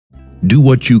Do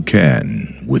what you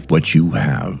can with what you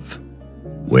have,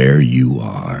 where you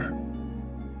are.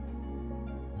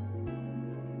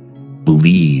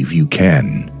 Believe you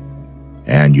can,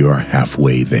 and you're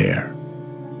halfway there.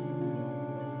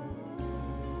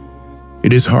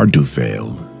 It is hard to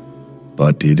fail,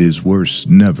 but it is worse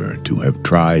never to have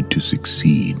tried to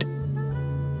succeed.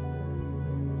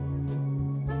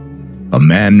 A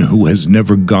man who has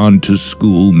never gone to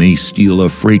school may steal a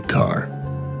freight car,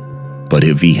 but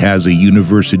if he has a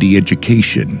university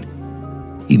education,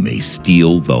 he may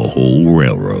steal the whole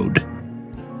railroad.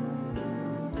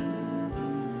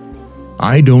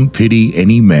 I don't pity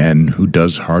any man who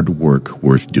does hard work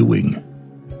worth doing.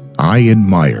 I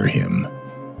admire him.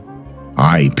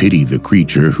 I pity the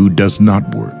creature who does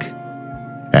not work,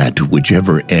 at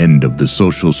whichever end of the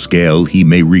social scale he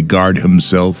may regard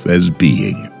himself as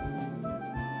being.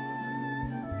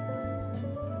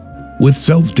 With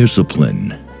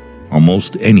self-discipline,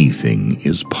 almost anything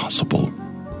is possible.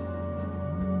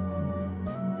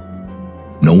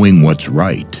 Knowing what's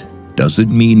right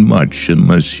doesn't mean much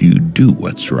unless you do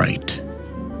what's right.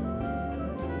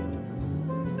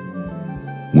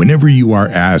 Whenever you are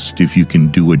asked if you can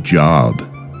do a job,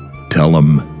 tell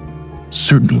them,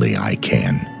 "Certainly I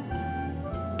can."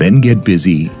 Then get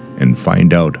busy and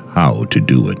find out how to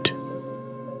do it.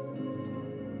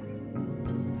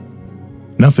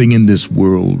 Nothing in this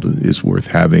world is worth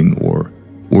having or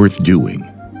worth doing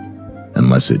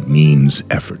unless it means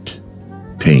effort,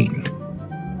 pain,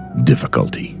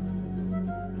 difficulty.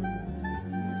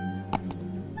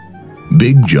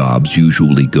 Big jobs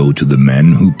usually go to the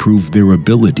men who prove their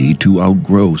ability to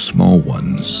outgrow small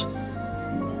ones.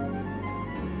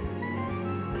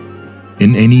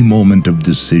 In any moment of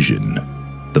decision,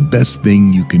 the best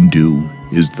thing you can do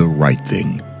is the right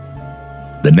thing.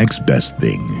 The next best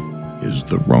thing is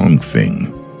the wrong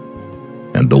thing.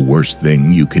 And the worst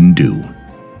thing you can do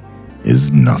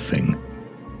is nothing.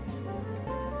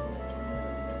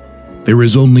 There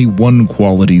is only one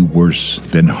quality worse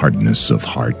than hardness of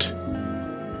heart,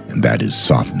 and that is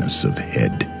softness of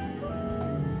head.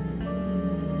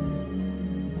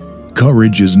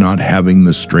 Courage is not having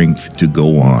the strength to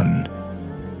go on.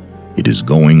 It is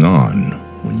going on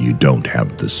when you don't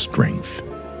have the strength.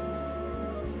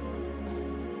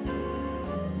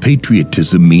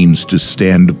 Patriotism means to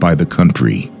stand by the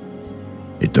country.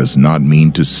 It does not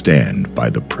mean to stand by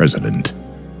the president.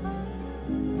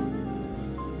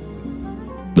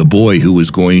 The boy who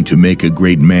is going to make a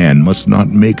great man must not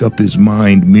make up his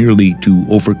mind merely to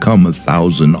overcome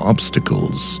 1,000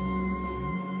 obstacles,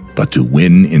 but to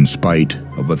win in spite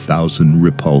of 1,000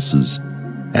 repulses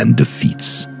and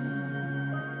defeats.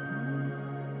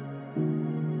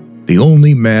 The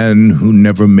only man who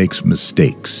never makes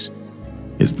mistakes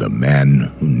is the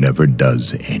man who never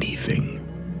does anything.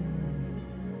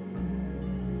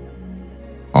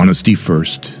 Honesty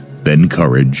first, then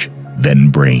courage, then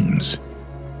brains.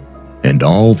 And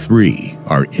all three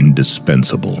are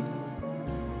indispensable.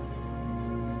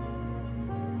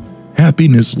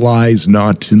 Happiness lies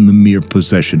not in the mere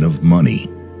possession of money.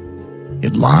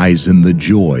 It lies in the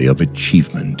joy of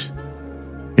achievement,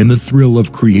 in the thrill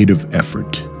of creative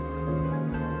effort.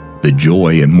 The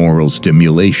joy and moral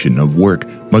stimulation of work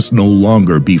must no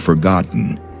longer be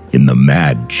forgotten in the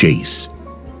mad chase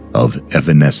of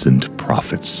evanescent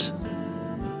profits.